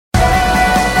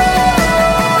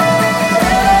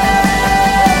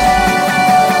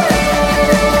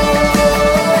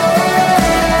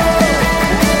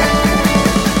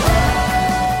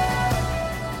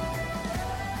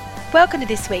Welcome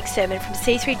to this week's sermon from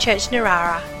C3 Church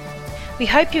Narara. We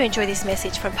hope you enjoy this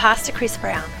message from Pastor Chris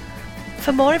Brown.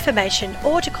 For more information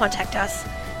or to contact us,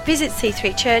 visit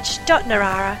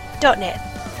c3church.narara.net.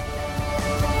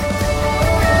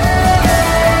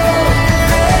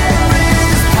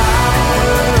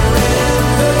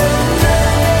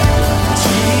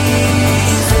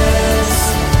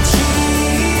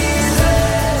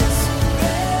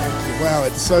 Wow,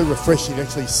 it's so refreshing to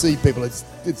actually see people. It's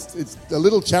a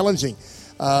little challenging,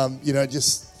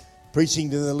 just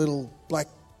preaching to the little black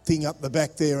thing up the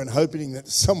back there and hoping that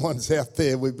someone's out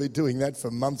there. We've been doing that for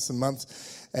months and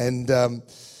months, and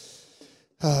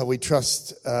we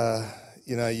trust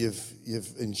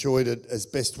you've enjoyed it as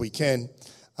best we can,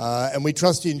 and we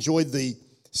trust you enjoyed the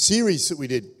series that we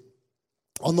did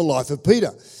on the life of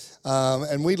Peter.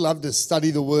 And we love to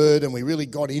study the Word, and we really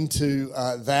got into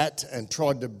that and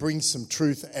tried to bring some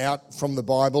truth out from the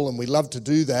Bible, and we love to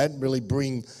do that, really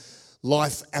bring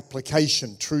life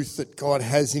application, truth that God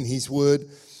has in His Word.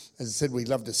 As I said, we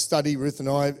love to study. Ruth and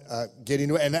I get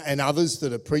into it, and others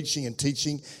that are preaching and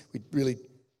teaching. We really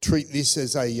treat this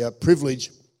as a privilege,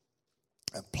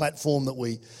 a platform that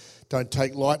we don't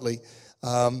take lightly.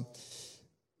 But,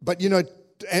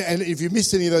 and if you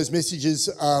missed any of those messages,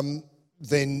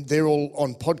 then they're all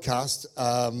on podcast,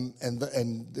 and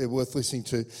they're worth listening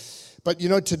to. But,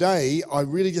 today I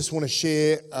really just want to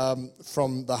share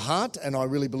from the heart, and I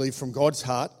really believe from God's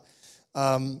heart.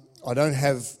 I don't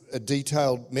have a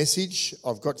detailed message.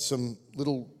 I've got some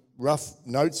little rough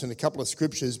notes and a couple of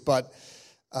scriptures, but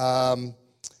I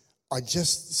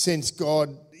just sense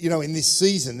God, in this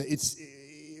season,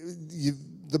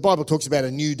 the Bible talks about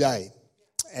a new day,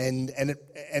 and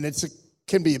it's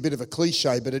can be a bit of a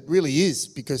cliche, but it really is,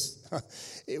 because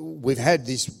we've had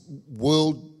this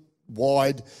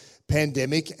worldwide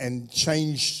pandemic and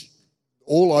change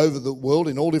all over the world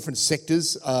in all different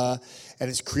sectors, and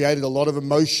it's created a lot of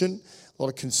emotion, a lot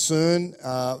of concern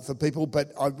for people.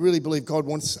 But I really believe God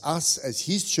wants us as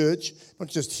His church, not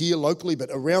just here locally, but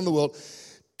around the world,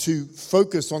 to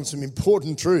focus on some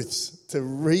important truths, to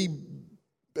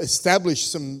re-establish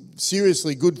some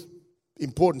seriously good,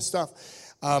 important stuff.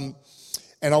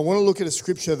 And I want to look at a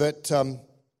scripture that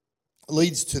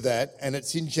leads to that, and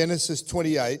it's in Genesis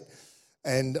 28,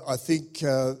 and I think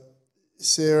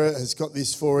Sarah has got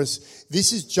this for us.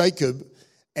 This is Jacob,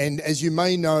 and as you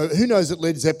may know, who knows that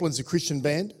Led Zeppelin's a Christian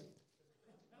band?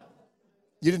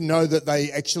 You didn't know that they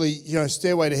actually,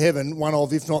 Stairway to Heaven, one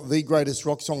of, if not the greatest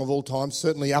rock song of all time,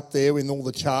 certainly up there in all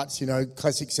the charts,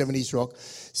 classic 70s rock.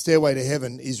 Stairway to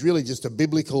Heaven is really just a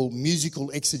biblical musical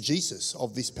exegesis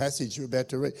of this passage you're about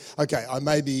to read. Okay, I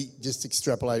may be just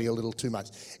extrapolating a little too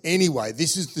much. Anyway,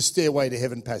 this is the Stairway to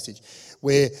Heaven passage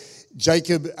where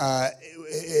Jacob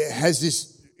has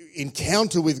this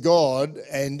encounter with God,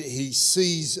 and he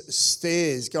sees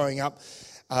stairs going up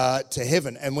to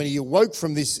heaven. And when he awoke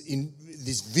from this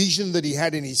vision that he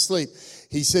had in his sleep,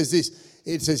 he says this.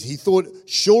 It says, he thought,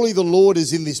 surely the Lord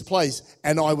is in this place,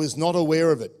 and I was not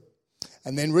aware of it.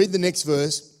 And then read the next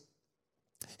verse.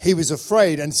 He was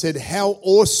afraid and said, how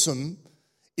awesome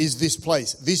is this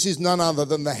place? This is none other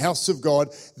than the house of God.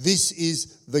 This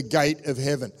is the gate of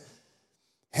heaven.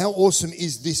 How awesome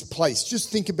is this place?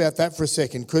 Just think about that for a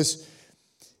second, because,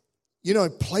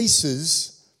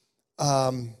 places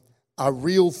are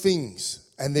real things.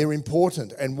 And they're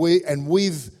important, and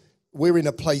we're in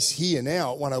a place here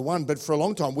now at 101, but for a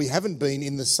long time we haven't been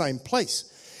in the same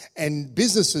place. And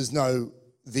businesses know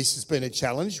this has been a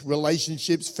challenge.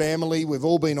 Relationships, family, we've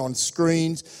all been on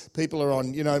screens. People are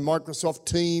on, Microsoft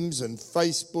Teams and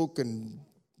Facebook and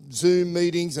Zoom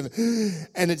meetings, and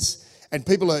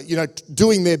people are,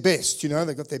 doing their best.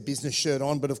 They've got their business shirt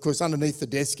on, but of course underneath the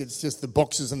desk it's just the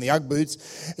boxers and the Ugg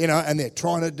boots, and they're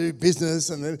trying to do business,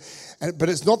 but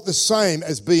it's not the same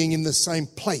as being in the same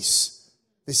place.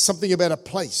 There's something about a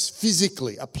place,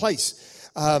 physically, a place.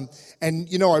 I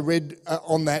read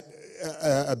on that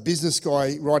a business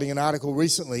guy writing an article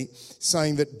recently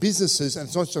saying that businesses, and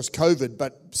it's not just COVID,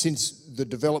 but since the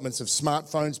developments of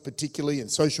smartphones particularly and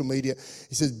social media,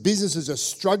 he says businesses are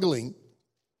struggling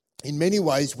in many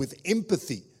ways with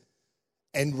empathy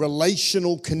and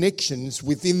relational connections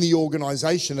within the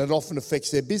organisation. It often affects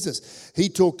their business. He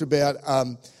talked about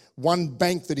one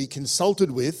bank that he consulted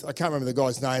with. I can't remember the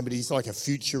guy's name, but he's like a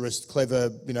futurist,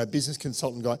 clever, business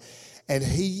consultant guy. And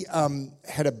he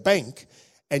had a bank,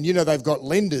 and they've got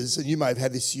lenders, and you may have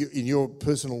had this in your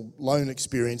personal loan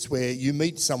experience, where you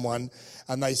meet someone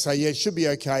and they say, yeah, it should be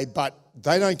okay, but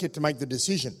they don't get to make the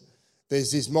decision.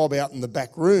 There's this mob out in the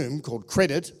back room called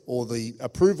credit, or the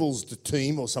approvals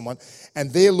team or someone,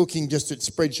 and they're looking just at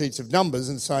spreadsheets of numbers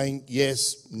and saying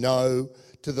yes, no,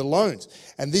 the loans.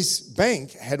 And this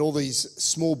bank had all these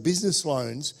small business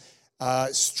loans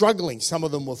struggling. Some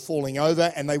of them were falling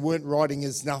over and they weren't writing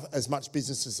as much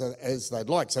business as they'd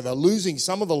like. So they're losing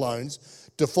some of the loans,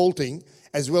 defaulting,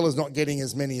 as well as not getting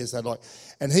as many as they'd like.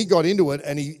 And he got into it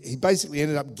and he basically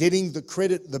ended up getting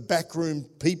the backroom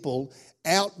people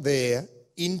out there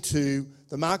into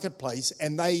the marketplace,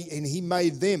 and he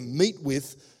made them meet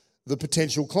with the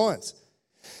potential clients.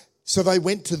 So they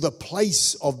went to the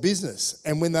place of business,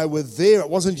 and when they were there, it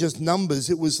wasn't just numbers.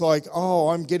 It was like, oh,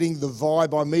 I'm getting the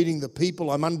vibe, I'm meeting the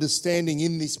people, I'm understanding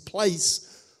in this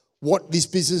place what this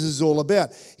business is all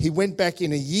about. He went back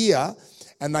in a year,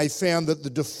 and they found that the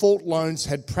default loans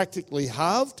had practically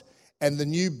halved, and the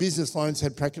new business loans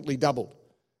had practically doubled.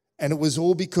 And it was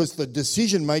all because the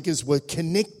decision makers were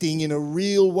connecting in a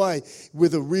real way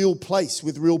with a real place,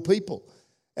 with real people.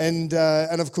 And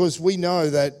of course, we know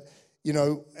that, you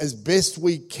know, as best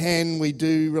we can, we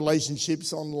do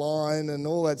relationships online and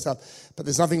all that stuff. But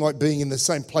there's nothing like being in the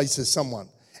same place as someone.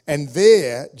 And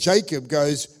there, Jacob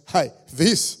goes, hey,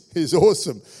 this is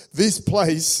awesome. This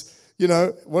place, you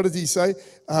know, what does he say?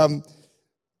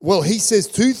 Well, he says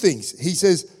two things. He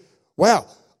says, wow,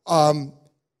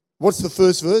 what's the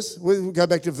first verse? We'll go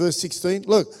back to verse 16.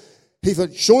 Look, he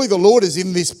thought, surely the Lord is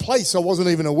in this place. I wasn't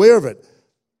even aware of it.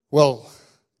 Well,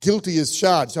 guilty as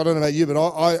charged. I don't know about you, but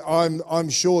I'm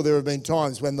sure there have been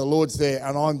times when the Lord's there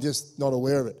and I'm just not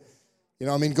aware of it. You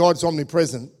know, I mean, God's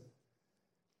omnipresent.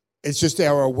 It's just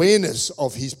our awareness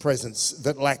of his presence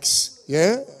that lacks,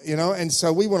 yeah? You know, and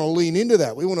so we want to lean into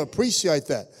that. We want to appreciate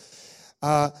that.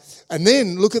 And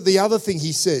then look at the other thing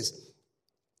he says.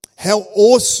 How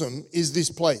awesome is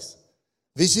this place?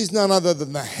 This is none other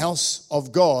than the house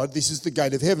of God. This is the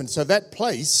gate of heaven. So that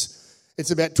place,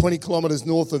 it's about 20 kilometers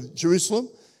north of Jerusalem,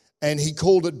 and he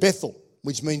called it Bethel,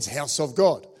 which means house of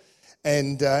God.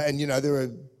 And you know, there are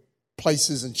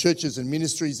places and churches and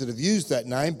ministries that have used that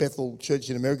name. Bethel Church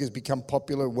in America has become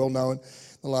popular, well known in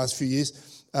the last few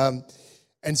years. And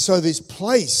so this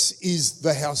place is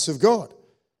the house of God.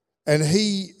 And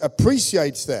he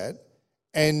appreciates that.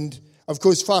 And of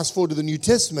course, fast forward to the New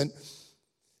Testament,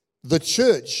 the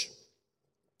church,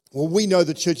 well, we know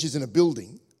the church isn't a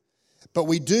building, but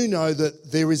we do know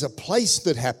that there is a place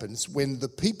that happens when the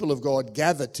people of God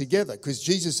gather together, because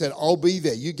Jesus said, I'll be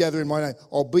there. You gather in my name.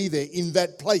 I'll be there in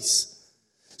that place.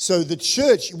 So the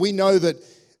church, we know that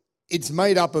it's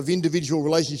made up of individual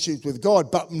relationships with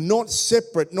God, but not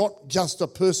separate, not just a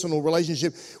personal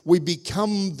relationship. We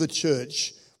become the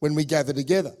church when we gather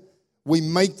together. We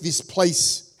make this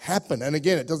place happen. And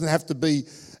again, it doesn't have to be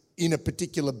in a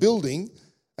particular building.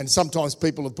 And sometimes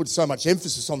people have put so much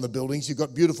emphasis on the buildings. You've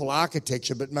got beautiful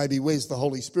architecture, but maybe where's the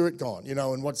Holy Spirit gone? You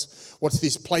know, and what's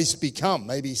this place become?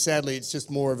 Maybe sadly it's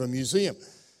just more of a museum.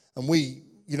 And we,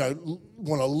 you know,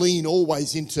 want to lean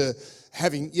always into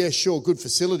having, yeah, sure, good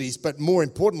facilities, but more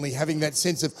importantly, having that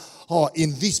sense of, oh,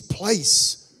 in this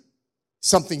place,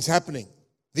 something's happening.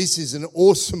 This is an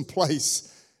awesome place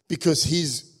because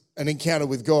he's an encounter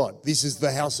with God. This is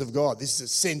the house of God. This is a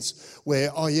sense where,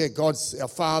 oh yeah, God's our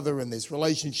Father and there's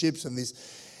relationships and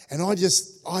this. And I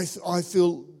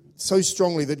feel so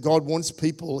strongly that God wants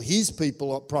people, his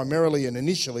people primarily and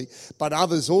initially, but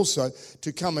others also,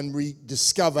 to come and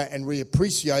rediscover and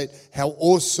reappreciate how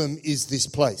awesome is this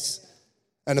place.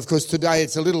 And of course today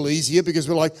it's a little easier because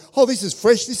we're like, oh, this is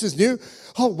fresh, this is new.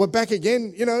 Oh, we're back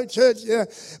again, you know, church, yeah.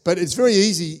 But it's very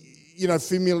easy, you know,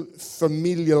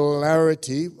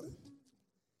 familiarity,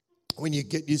 when you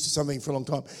get used to something for a long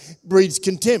time, breeds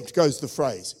contempt, goes the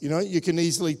phrase. You know, you can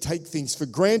easily take things for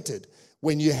granted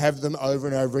when you have them over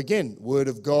and over again. Word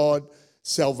of God,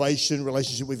 salvation,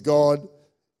 relationship with God,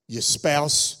 your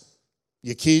spouse,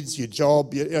 your kids, your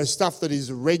job, you know, stuff that is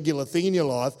a regular thing in your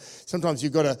life. Sometimes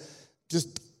you've got to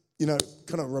just, you know,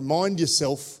 kind of remind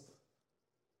yourself,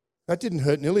 that didn't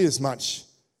hurt nearly as much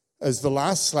as the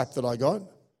last slap that I got.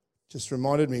 Just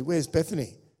reminded me, where's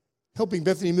Bethany? Helping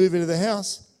Bethany move into the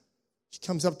house. She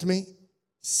comes up to me,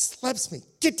 slaps me,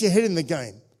 get your head in the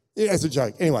game. Yeah, as a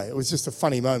joke. Anyway, it was just a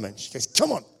funny moment. She goes,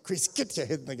 come on, Chris, get your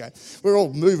head in the game. We're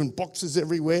all moving boxes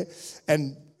everywhere.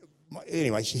 And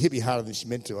anyway, she hit me harder than she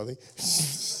meant to, I think.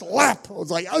 Slap. I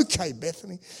was like, okay,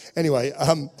 Bethany. Anyway,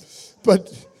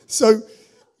 but so,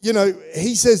 you know,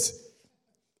 he says,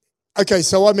 okay,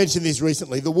 so I mentioned this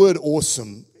recently. The word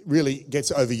awesome really gets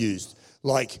overused.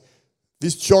 Like,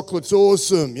 this chocolate's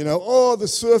awesome, you know, oh, the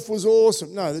surf was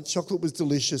awesome. No, the chocolate was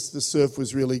delicious, the surf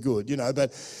was really good, you know,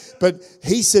 but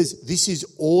he says this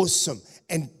is awesome.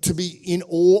 And to be in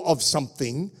awe of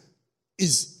something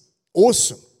is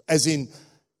awesome, as in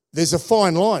there's a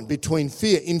fine line between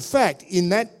fear. In fact, in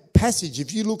that passage,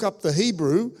 if you look up the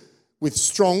Hebrew, with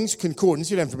Strong's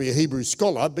Concordance. You don't have to be a Hebrew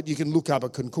scholar, but you can look up a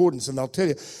concordance and they'll tell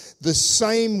you. The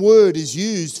same word is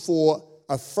used for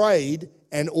afraid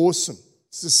and awesome.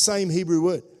 It's the same Hebrew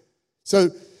word. So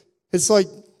it's like,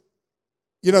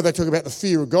 you know, they talk about the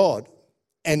fear of God,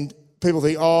 and people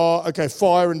think, oh, okay,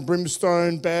 fire and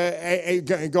brimstone,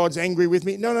 God's angry with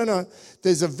me. No.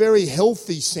 There's a very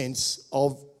healthy sense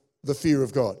of the fear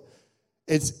of God.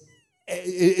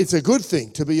 It's a good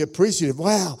thing to be appreciative.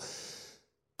 Wow,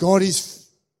 God is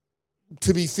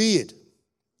to be feared.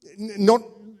 Not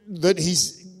that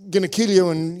he's going to kill you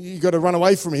and you've got to run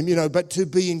away from him, you know, but to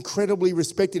be incredibly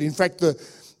respected. In fact,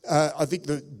 I think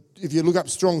if you look up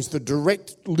Strong's, the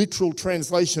direct literal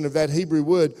translation of that Hebrew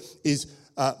word is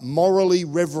morally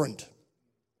reverent.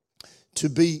 To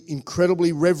be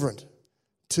incredibly reverent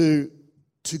to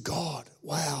God.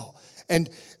 Wow. And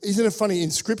isn't it funny,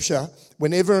 in Scripture,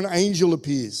 whenever an angel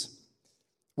appears,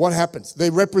 what happens?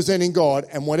 They're representing God,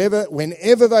 and whenever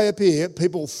they appear,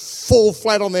 people fall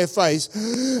flat on their face,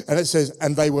 and it says,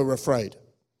 and they were afraid.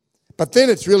 But then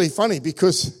it's really funny,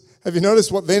 because have you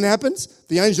noticed what then happens?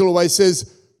 The angel always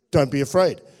says, don't be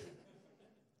afraid.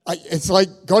 It's like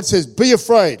God says, be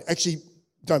afraid. Actually,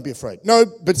 don't be afraid. No,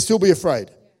 but still be afraid.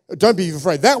 Don't be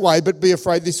afraid that way, but be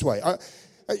afraid this way. I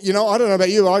don't know about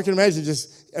you, but I can imagine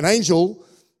just an angel,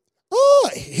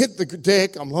 hit the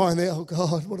deck. I'm lying there. Oh,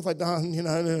 God, what have I done? You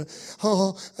know,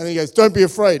 and he goes, don't be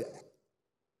afraid.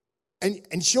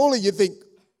 And surely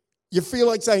you feel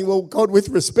like saying, well, God, with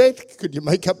respect, could you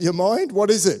make up your mind? What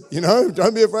is it? You know,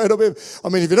 don't be afraid. I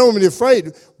mean, if you don't want me to be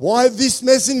afraid, why this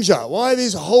messenger? Why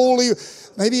this holy,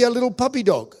 maybe a little puppy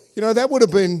dog? You know, that would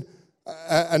have been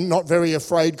a not very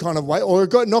afraid kind of way. Or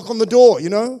a knock on the door, you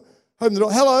know, open the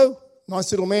door. Hello,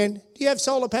 nice little man. Do you have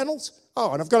solar panels?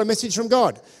 Oh, and I've got a message from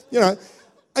God. You know,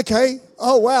 okay.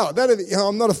 Oh, wow.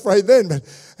 I'm not afraid then, but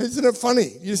isn't it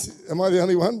funny? Am I the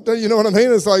only one? Don't you know what I mean?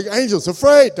 It's like angels,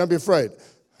 afraid. Don't be afraid.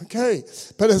 Okay.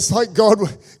 But it's like God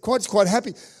quite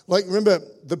happy. Like, remember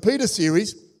the Peter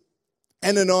series,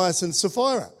 Ananias and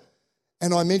Sapphira.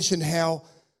 And I mentioned how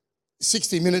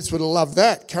 60 Minutes would have loved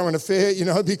that current affair, you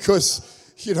know,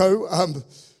 because, you know,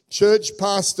 church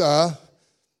pastor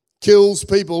kills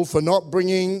people for not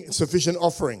bringing sufficient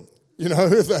offering. You know,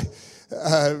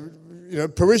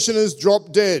 parishioners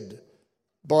drop dead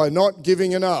by not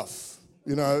giving enough.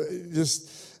 You know, just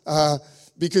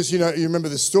because, you know, you remember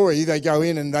the story. They go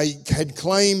in and they had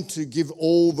claimed to give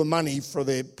all the money for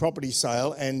their property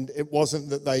sale, and it wasn't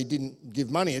that they didn't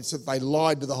give money. It's that they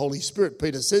lied to the Holy Spirit.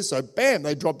 Peter says so. Bam,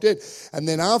 they drop dead. And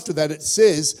then after that it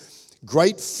says,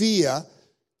 great fear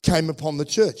came upon the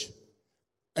church.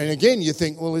 And again, you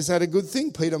think, well, is that a good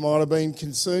thing? Peter might have been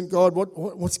concerned. God,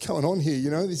 what's going on here? You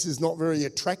know, this is not very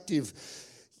attractive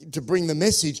to bring the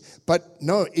message. But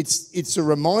no, it's a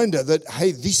reminder that,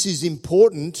 hey, this is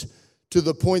important to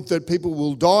the point that people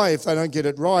will die if they don't get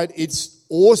it right. It's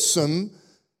awesome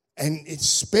and it's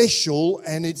special,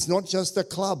 and it's not just a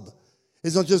club.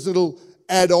 It's not just a little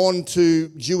add-on to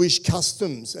Jewish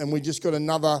customs and we just got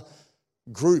another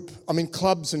group. I mean,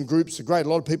 clubs and groups are great. A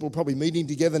lot of people are probably meeting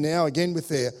together now again with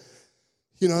their,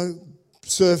 you know,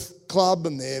 surf club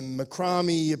and their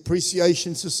macrame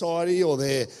appreciation society or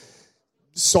their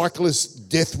cyclist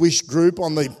death wish group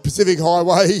on the Pacific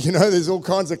Highway. You know, there's all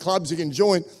kinds of clubs you can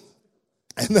join,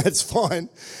 and that's fine.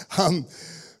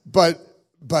 But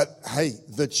hey,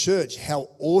 the church, how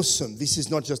awesome. This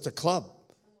is not just a club.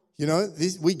 You know,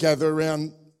 we gather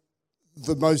around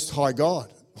the Most High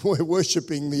God. We're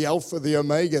worshipping the Alpha, the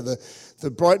Omega,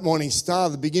 the bright morning star,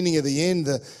 the beginning of the end,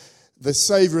 the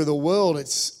Saviour of the world.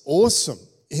 It's awesome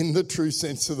in the true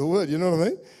sense of the word. You know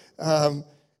what I mean?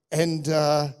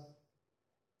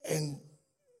 And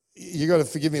you got to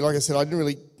forgive me. Like I said, I didn't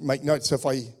really make notes. So if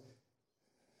I'm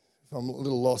a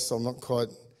little lost, I'm not quite.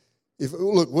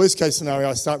 Look, worst case scenario,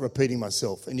 I start repeating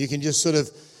myself, and you can just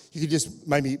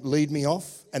maybe lead me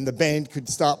off, and the band could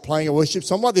start playing a worship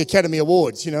song, like the Academy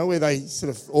Awards, you know, where they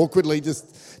sort of awkwardly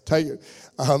just take it.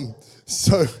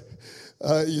 So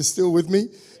you're still with me?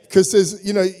 Because there's,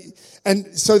 you know, and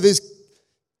so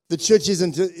the church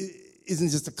isn't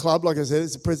just a club, like I said,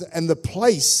 it's a present. And the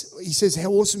place, he says,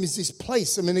 how awesome is this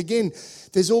place? I mean, again,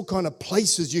 there's all kind of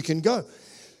places you can go.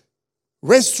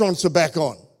 Restaurants are back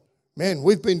on. Man,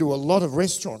 we've been to a lot of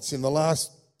restaurants in the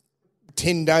last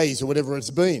 10 days or whatever it's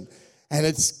been. And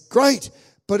it's great,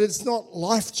 but it's not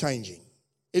life-changing.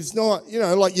 It's not, you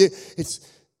know, like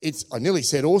it's I nearly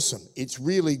said awesome. It's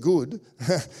really good,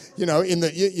 you know, in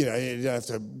that, you know, you don't have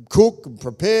to cook and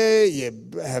prepare, you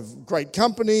have great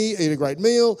company, eat a great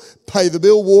meal, pay the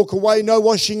bill, walk away, no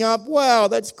washing up. Wow,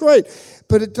 that's great.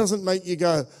 But it doesn't make you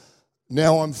go,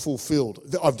 Now I'm fulfilled.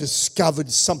 I've discovered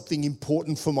something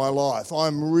important for my life.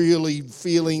 I'm really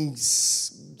feeling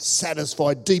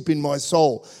satisfied deep in my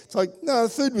soul. It's like, no, the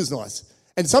food was nice.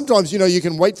 And sometimes, you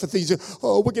can wait for things.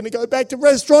 Oh, we're going to go back to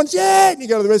restaurants. Yeah. And you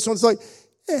go to the restaurant, it's like,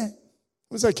 yeah, it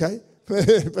was okay. But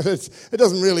it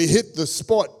doesn't really hit the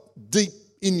spot deep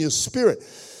in your spirit.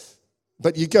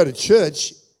 But you go to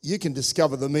church, you can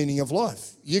discover the meaning of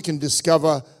life. You can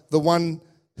discover the one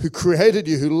who created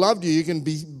you, who loved you. You can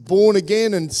be born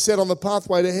again and set on the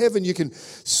pathway to heaven. You can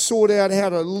sort out how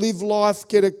to live life,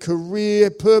 get a career,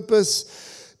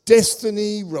 purpose,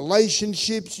 destiny,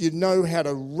 relationships. You know how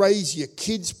to raise your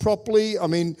kids properly. I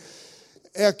mean,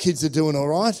 our kids are doing all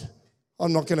right.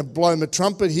 I'm not going to blow my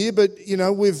trumpet here, but,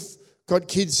 we've got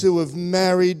kids who have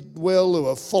married well, who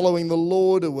are following the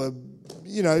Lord, who are,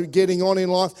 getting on in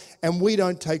life, and we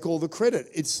don't take all the credit.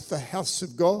 It's the house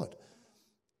of God.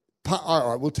 All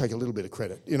right, we'll take a little bit of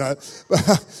credit,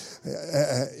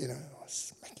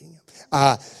 smacking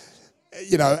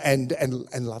them,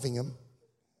 and loving them,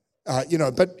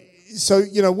 But so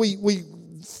we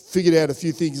figured out a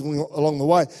few things along the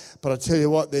way. But I tell you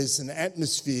what, there's an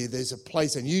atmosphere, there's a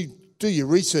place, and you do your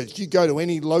research. You go to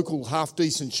any local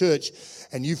half-decent church,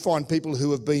 and you find people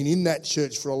who have been in that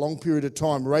church for a long period of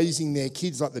time, raising their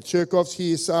kids, like the Cherkoffs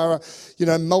here, Sarah.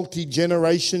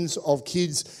 Multi-generations of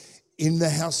kids in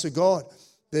the house of God.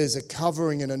 There's a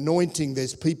covering and anointing.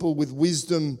 There's people with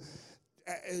wisdom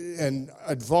and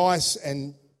advice,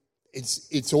 and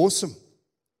it's awesome.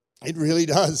 It really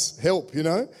does help,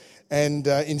 and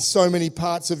in so many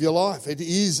parts of your life. It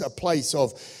is a place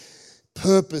of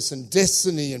purpose and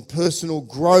destiny and personal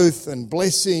growth and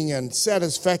blessing and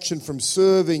satisfaction from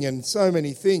serving and so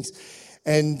many things.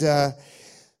 And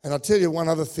I'll tell you one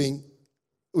other thing,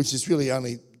 which is really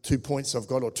only 2 points I've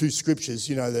got, or 2 scriptures,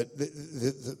 that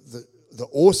the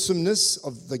awesomeness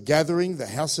of the gathering, the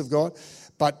house of God.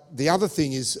 But the other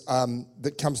thing is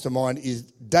that comes to mind is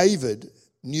David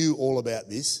knew all about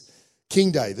this,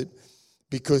 King David,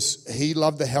 because he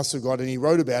loved the house of God and he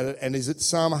wrote about it. And is it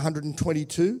Psalm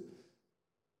 122?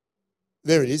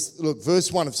 There it is. Look,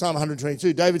 verse 1 of Psalm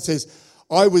 122, David says,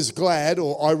 I was glad,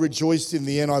 or I rejoiced in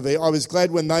the NIV, I was glad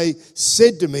when they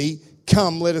said to me,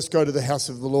 come, let us go to the house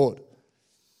of the Lord.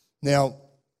 Now,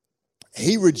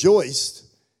 he rejoiced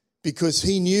because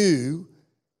he knew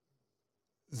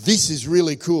this is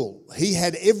really cool. He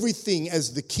had everything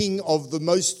as the king of the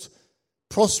most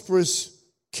prosperous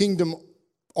kingdom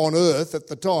on earth at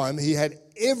the time. He had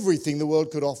everything the world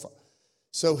could offer.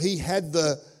 So he had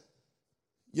the,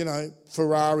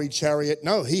 Ferrari chariot.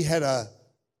 No, he had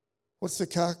what's the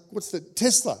car? What's the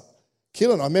Tesla?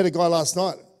 Killing. I met a guy last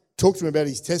night, talked to him about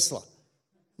his Tesla.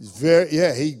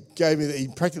 He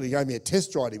practically gave me a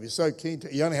test ride. He was so keen.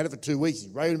 He only had it for 2 weeks. He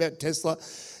raving about Tesla.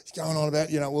 He's going on about,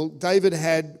 well, David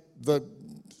had the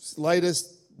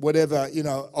latest whatever,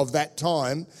 of that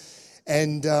time.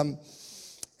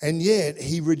 And yet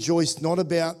he rejoiced not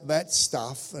about that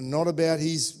stuff and not about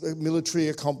his military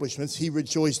accomplishments. He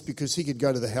rejoiced because he could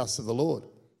go to the house of the Lord.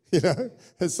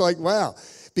 It's like, wow.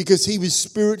 Because he was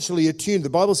spiritually attuned. The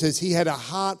Bible says he had a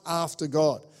heart after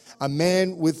God. A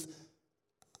man with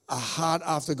a heart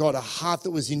after God, a heart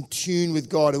that was in tune with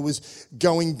God, who was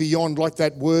going beyond, like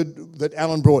that word that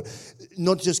Alan brought,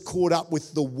 not just caught up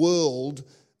with the world,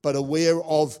 but aware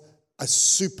of a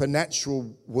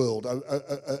supernatural world,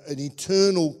 an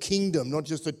eternal kingdom, not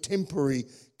just a temporary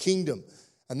kingdom.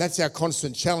 And that's our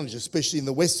constant challenge, especially in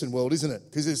the Western world, isn't it?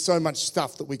 Because there's so much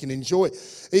stuff that we can enjoy.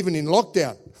 Even in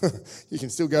lockdown, you can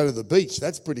still go to the beach.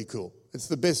 That's pretty cool. It's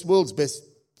the world's best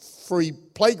free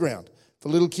playground for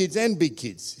little kids and big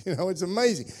kids. It's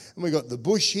amazing. And we've got the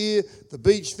bush here, the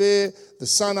beach there, the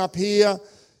sun up here,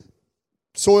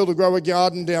 soil to grow a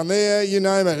garden down there, you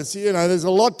name it. It's, there's a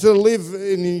lot to live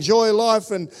and enjoy life,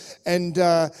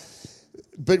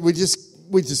 but we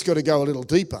just got to go a little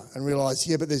deeper and realise,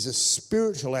 but there's a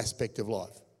spiritual aspect of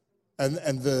life, and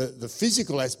the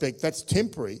physical aspect, that's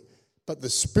temporary, but the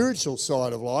spiritual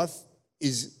side of life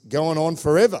is going on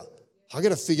forever. I got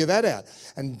to figure that out.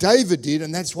 And David did,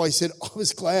 and that's why he said, I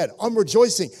was glad. I'm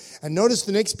rejoicing. And notice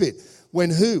the next bit.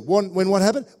 When what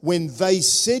happened? When they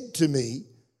said to me,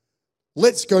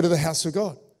 let's go to the house of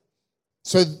God.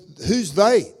 So who's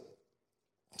they?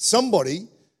 Somebody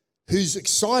who's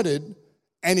excited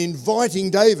and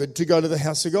inviting David to go to the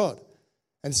house of God.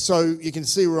 And so you can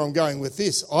see where I'm going with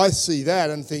this. I see that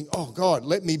and think, oh God,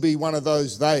 let me be one of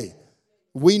those they.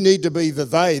 We need to be the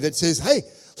they that says, hey,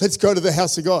 let's go to the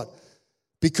house of God.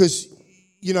 Because,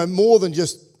 more than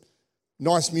just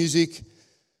nice music,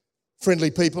 friendly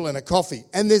people and a coffee.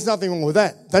 And there's nothing wrong with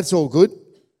that. That's all good.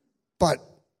 But,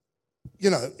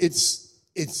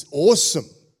 it's awesome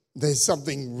there's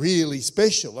something really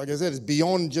special. Like I said, it's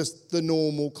beyond just the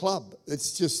normal club.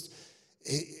 It's just,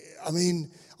 I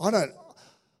mean, I don't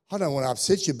want to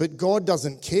upset you, but God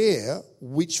doesn't care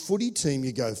which footy team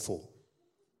you go for.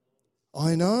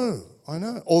 I know.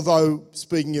 Although,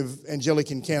 speaking of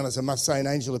angelic encounters, I must say an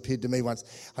angel appeared to me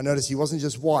once. I noticed he wasn't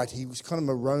just white, he was kind of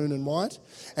maroon and white.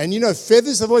 And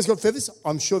feathers, I've always got feathers.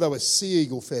 I'm sure they were sea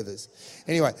eagle feathers.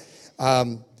 Anyway,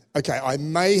 okay, I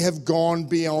may have gone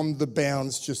beyond the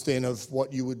bounds just then of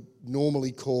what you would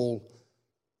normally call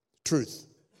truth.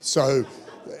 So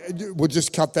we'll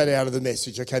just cut that out of the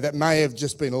message, okay? That may have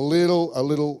just been a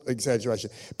little exaggeration.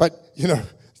 But,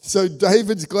 so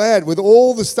David's glad with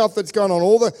all the stuff that's going on,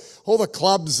 all the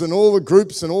clubs and all the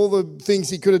groups and all the things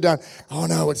he could have done. Oh,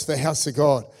 no, it's the house of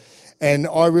God. And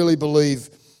I really believe,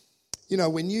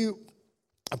 when you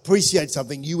appreciate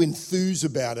something, you enthuse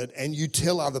about it and you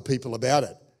tell other people about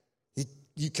it.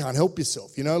 You can't help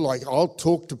yourself, like I'll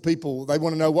talk to people, they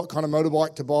want to know what kind of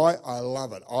motorbike to buy. I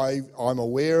love it. I'm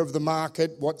aware of the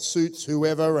market, what suits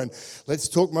whoever, and let's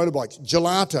talk motorbikes.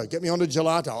 Gelato, get me onto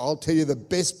gelato. I'll tell you the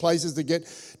best places to get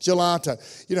gelato,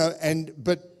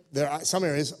 but there are some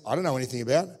areas I don't know anything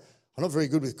about. I'm not very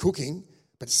good with cooking,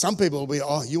 but some people will be,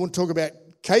 oh, you want to talk about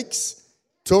cakes?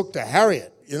 Talk to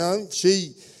Harriet,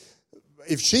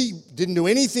 if she didn't do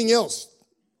anything else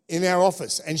in our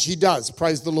office, and she does,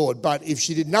 praise the Lord. But if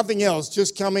she did nothing else,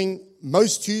 just coming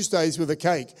most Tuesdays with a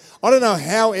cake, I don't know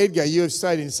how, Edgar, you have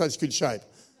stayed in such good shape.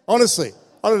 Honestly,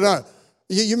 I don't know.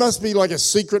 You must be like a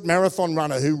secret marathon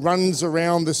runner who runs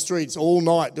around the streets all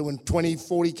night doing 20,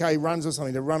 40K runs or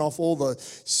something to run off all the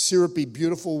syrupy,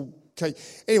 beautiful cake.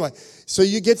 Anyway, so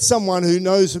you get someone who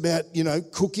knows about,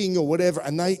 cooking or whatever,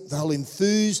 and they'll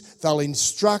enthuse, they'll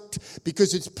instruct,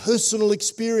 because it's personal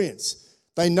experience.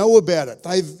 They know about it.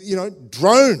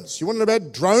 Drones. You want to know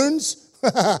about drones?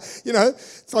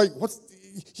 It's like,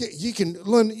 you can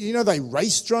learn, they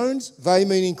race drones. They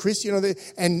meaning Chris,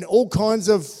 and all kinds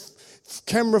of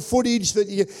camera footage that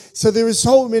you get. So there are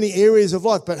so many areas of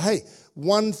life. But hey,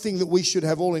 one thing that we should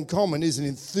have all in common is an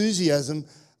enthusiasm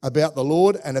about the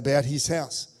Lord and about his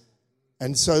house.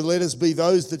 And so let us be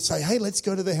those that say, hey, let's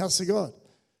go to the house of God.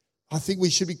 I think we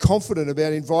should be confident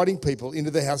about inviting people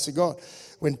into the house of God.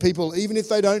 When people, even if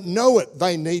they don't know it,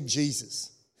 they need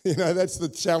Jesus. That's the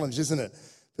challenge, isn't it?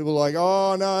 People are like,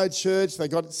 oh, no, church, they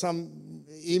got some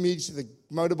image, the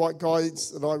motorbike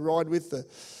guys that I ride with, the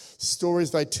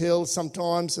stories they tell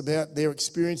sometimes about their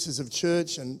experiences of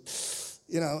church, and,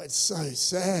 it's so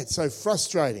sad, so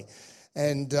frustrating.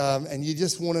 And you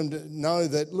just want them to know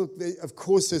that, look, of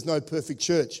course there's no perfect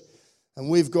church. And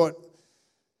we've got,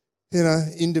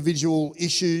 individual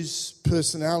issues,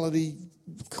 personality,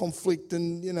 conflict,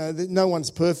 and, no one's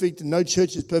perfect and no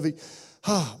church is perfect.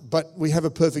 But we have a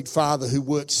perfect Father who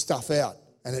works stuff out,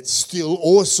 and it's still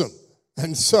awesome.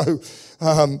 And so,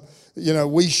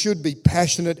 we should be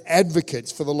passionate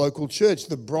advocates for the local church,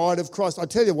 the bride of Christ. I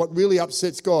tell you what really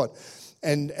upsets God,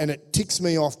 and it ticks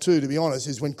me off too, to be honest,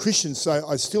 is when Christians say,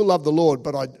 I still love the Lord,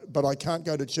 but I can't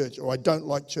go to church, or I don't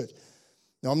like church.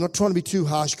 Now, I'm not trying to be too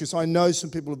harsh, because I know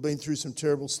some people have been through some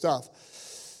terrible stuff.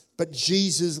 But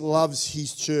Jesus loves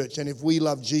his church. And if we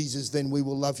love Jesus, then we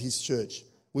will love his church.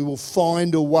 We will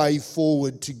find a way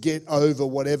forward to get over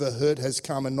whatever hurt has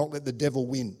come and not let the devil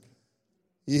win.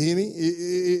 You hear me?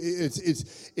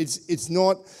 It's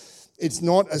not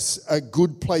a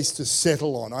good place to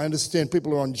settle on. I understand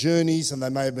people are on journeys and they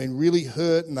may have been really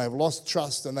hurt and they've lost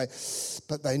trust,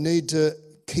 but they need to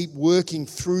keep working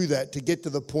through that to get to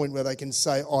the point where they can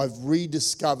say, I've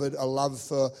rediscovered a love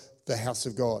for the house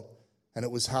of God. And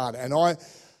it was hard. And I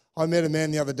met a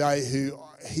man the other day who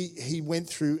he went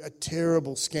through a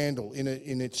terrible scandal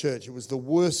in a church. It was the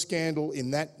worst scandal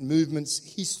in that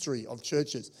movement's history of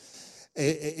churches.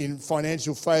 In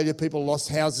financial failure, people lost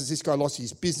houses. This guy lost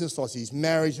his business, lost his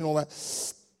marriage and all that.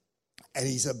 And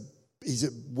he's a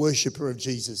worshipper of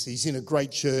Jesus. He's in a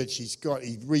great church. He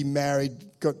remarried,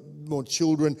 got more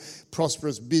children,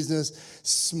 prosperous business,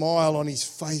 smile on his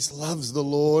face, loves the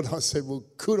Lord. I said, well,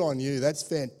 good on you. That's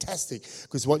fantastic.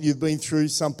 Because what you've been through,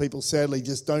 some people sadly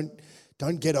just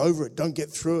don't get over it, don't get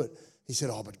through it. He said,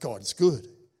 oh, but God's good.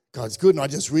 God's good. And I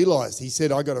just realized, he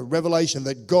said, I got a revelation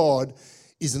that God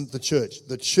isn't the church.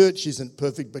 The church isn't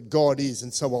perfect, but God is.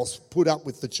 And so I'll put up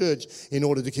with the church in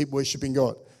order to keep worshiping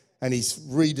God. And he's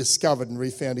rediscovered and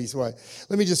refound his way.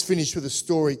 Let me just finish with a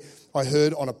story I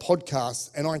heard on a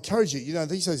podcast. And I encourage you,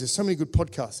 these days there's so many good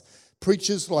podcasts.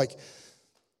 Preachers like,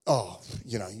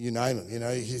 you name them.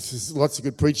 There's lots of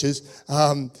good preachers.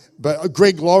 But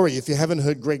Greg Laurie, if you haven't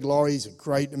heard Greg Laurie, he's a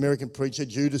great American preacher.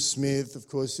 Judah Smith, of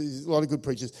course, there's a lot of good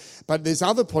preachers. But there's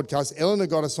other podcasts. Eleanor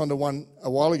got us onto one a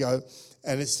while ago.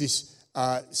 and it's this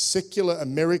secular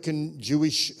American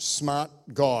Jewish smart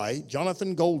guy,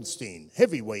 Jonathan Goldstein,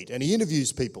 heavyweight, and he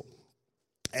interviews people.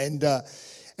 And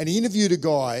he interviewed a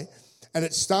guy, and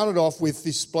it started off with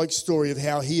this bloke's story of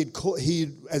how he had,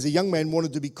 as a young man,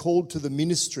 wanted to be called to the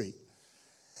ministry.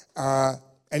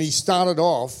 And he started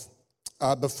off,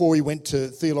 before he went to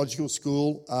theological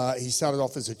school, he started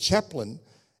off as a chaplain,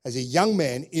 as a young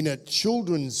man in a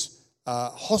children's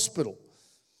hospital.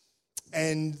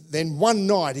 And then one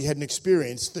night he had an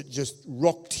experience that just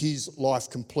rocked his life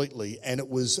completely. And it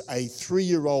was a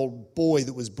 3-year-old boy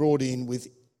that was brought in with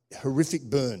horrific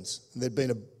burns. And there'd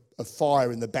been a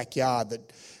fire in the backyard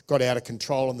that got out of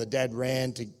control, and the dad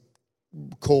ran to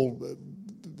call,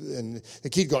 and the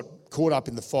kid got caught up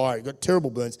in the fire. He got terrible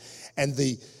burns. And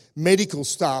the medical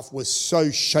staff was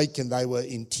so shaken, they were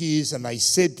in tears, and they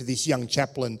said to this young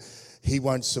chaplain, he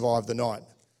won't survive the night.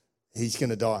 He's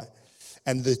going to die.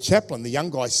 And the chaplain, the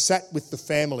young guy, sat with the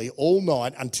family all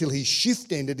night until his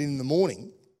shift ended in the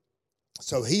morning.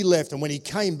 So he left, and when he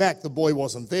came back, the boy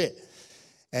wasn't there.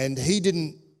 And he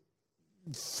didn't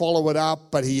follow it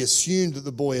up, but he assumed that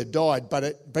the boy had died.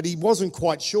 But he wasn't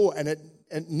quite sure, and it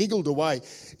niggled away.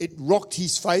 It rocked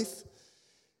his faith.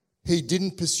 He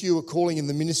didn't pursue a calling in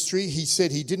the ministry. He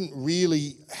said he didn't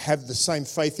really have the same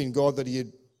faith in God that he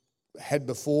had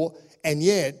before. And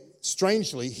yet,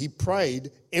 strangely, he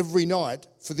prayed every night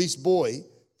for this boy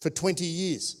for 20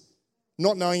 years,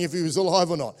 not knowing if he was alive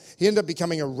or not. He ended up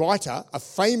becoming a writer, a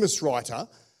famous writer,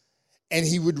 and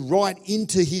he would write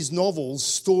into his novels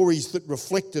stories that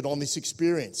reflected on this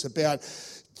experience about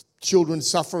children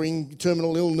suffering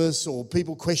terminal illness, or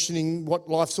people questioning what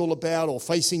life's all about, or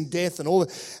facing death and all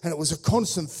that. And it was a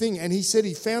constant thing. And he said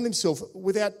he found himself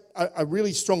without a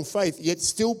really strong faith, yet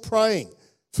still praying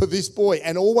for this boy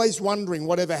and always wondering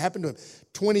whatever happened to him.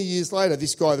 20 years later,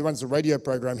 this guy that runs a radio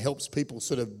program helps people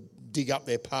sort of dig up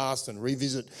their past and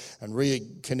revisit and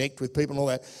reconnect with people and all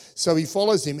that. So he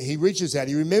follows him, he reaches out,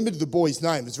 he remembered the boy's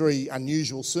name, it's a very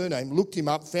unusual surname, looked him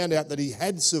up, found out that he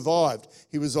had survived.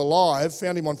 He was alive,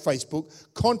 found him on Facebook,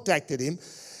 contacted him,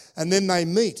 and then they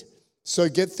meet. So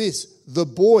get this, the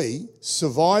boy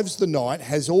survives the night,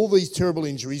 has all these terrible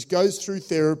injuries, goes through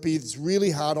therapy, it's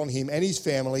really hard on him and his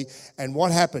family, and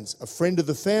what happens? A friend of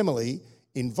the family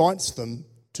invites them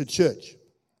to church.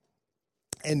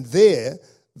 And there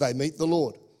they meet the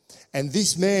Lord. And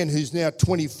this man who's now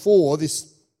 24,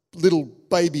 this little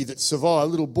baby that survived,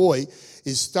 little boy,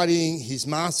 is studying his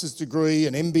master's degree,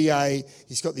 an MBA.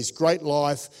 He's got this great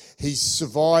life. He's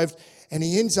survived. And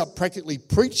he ends up practically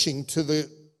preaching to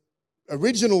the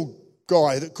original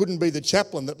guy that couldn't be the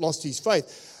chaplain that lost his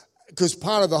faith. Because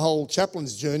part of the whole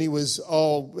chaplain's journey was,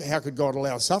 how could God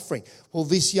allow suffering? Well,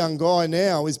 this young guy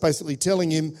now is basically telling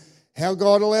him how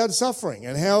God allowed suffering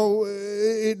and how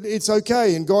it's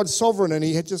okay and God's sovereign, and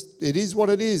it is what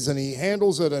it is, and he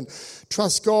handles it and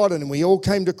trusts God, and we all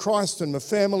came to Christ, and my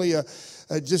family are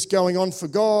just going on for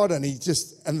God, and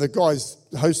the guys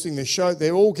hosting the show,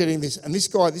 they're all getting this, and this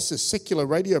is a secular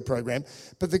radio program,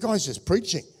 but the guy's just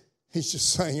preaching. He's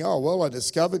just saying, I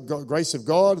discovered the grace of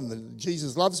God, and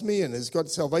Jesus loves me and has got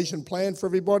salvation planned for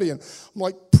everybody, and I'm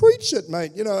like, preach it,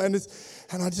 mate, and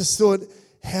I just thought,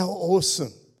 how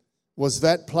awesome was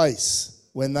that place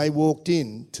when they walked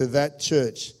in to that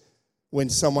church, when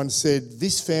someone said,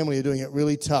 this family are doing it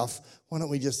really tough, why don't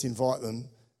we just invite them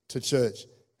to church?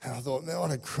 And I thought, man,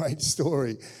 what a great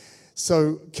story.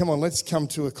 So come on, let's come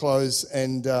to a close,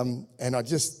 and I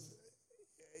just,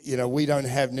 we don't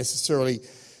have necessarily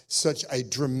such a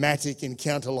dramatic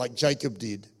encounter like Jacob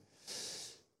did,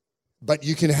 but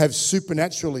you can have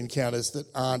supernatural encounters that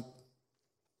aren't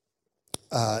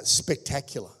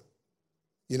spectacular.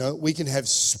 We can have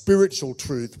spiritual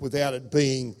truth without it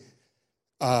being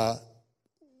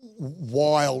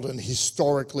wild and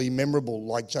historically memorable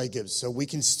like Jacob's. So we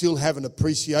can still have an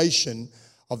appreciation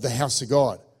of the house of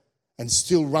God and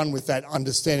still run with that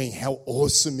understanding, how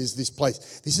awesome is this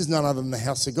place. This is none other than the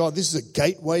house of God. This is a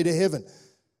gateway to heaven,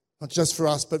 not just for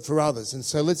us but for others. And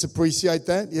so let's appreciate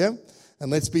that, yeah?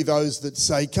 And let's be those that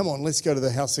say, come on, let's go to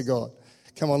the house of God.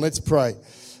 Come on, let's pray.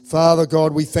 Father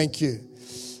God, we thank you.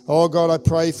 Oh God, I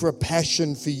pray for a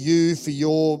passion for you, for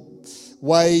your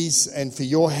ways and for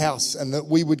your house, and that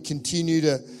we would continue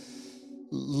to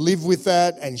live with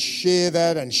that and share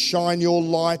that and shine your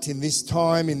light in this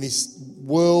time, in this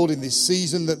world, in this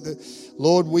season,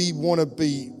 Lord, we want to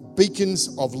be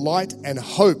beacons of light and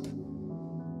hope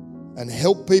and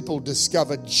help people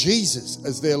discover Jesus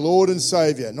as their Lord and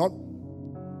Saviour, not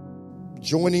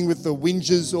joining with the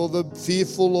whingers or the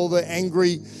fearful or the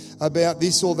angry about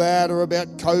this or that or about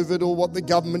COVID or what the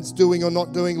government's doing or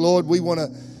not doing. Lord, we want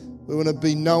to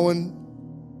be known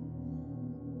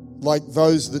like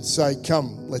those that say,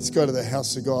 come, let's go to the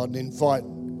house of God, and invite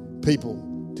people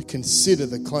to consider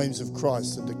the claims of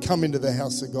Christ and to come into the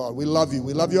house of God. We love you.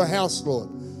 We love your house, Lord.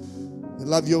 We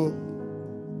love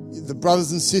the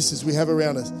brothers and sisters we have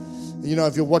around us. You know,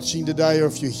 if you're watching today or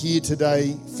if you're here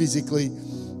today physically,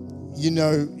 you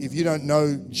know, if you don't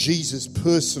know Jesus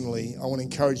personally, I want to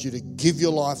encourage you to give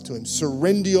your life to him.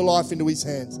 Surrender your life into his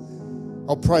hands.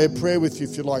 I'll pray a prayer with you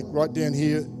if you like, right down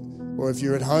here. Or if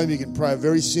you're at home, you can pray a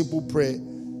very simple prayer.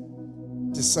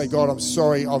 Just say, God, I'm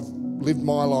sorry, I've lived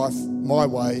my life my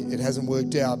way. It hasn't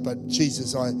worked out. But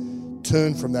Jesus, I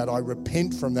turn from that. I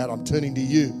repent from that. I'm turning to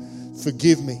you.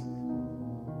 Forgive me.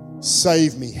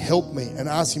 Save me. Help me. And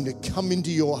ask him to come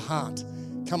into your heart.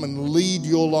 Come and lead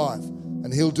your life.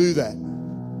 And he'll do that.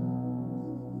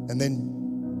 And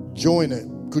then join a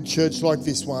good church like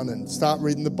this one and start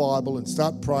reading the Bible and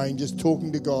start praying, just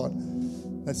talking to God.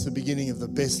 That's the beginning of the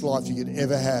best life you could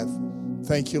ever have.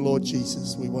 Thank you, Lord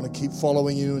Jesus. We want to keep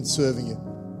following you and serving you.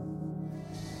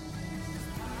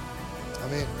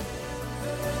 Amen.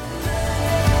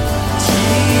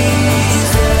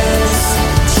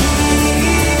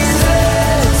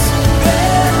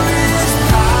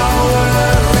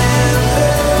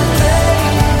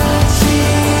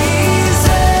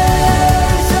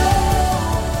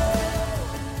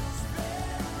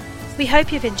 We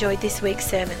hope you've enjoyed this week's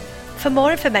sermon. For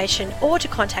more information or to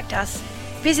contact us,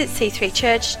 visit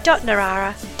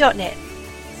c3church.narara.net.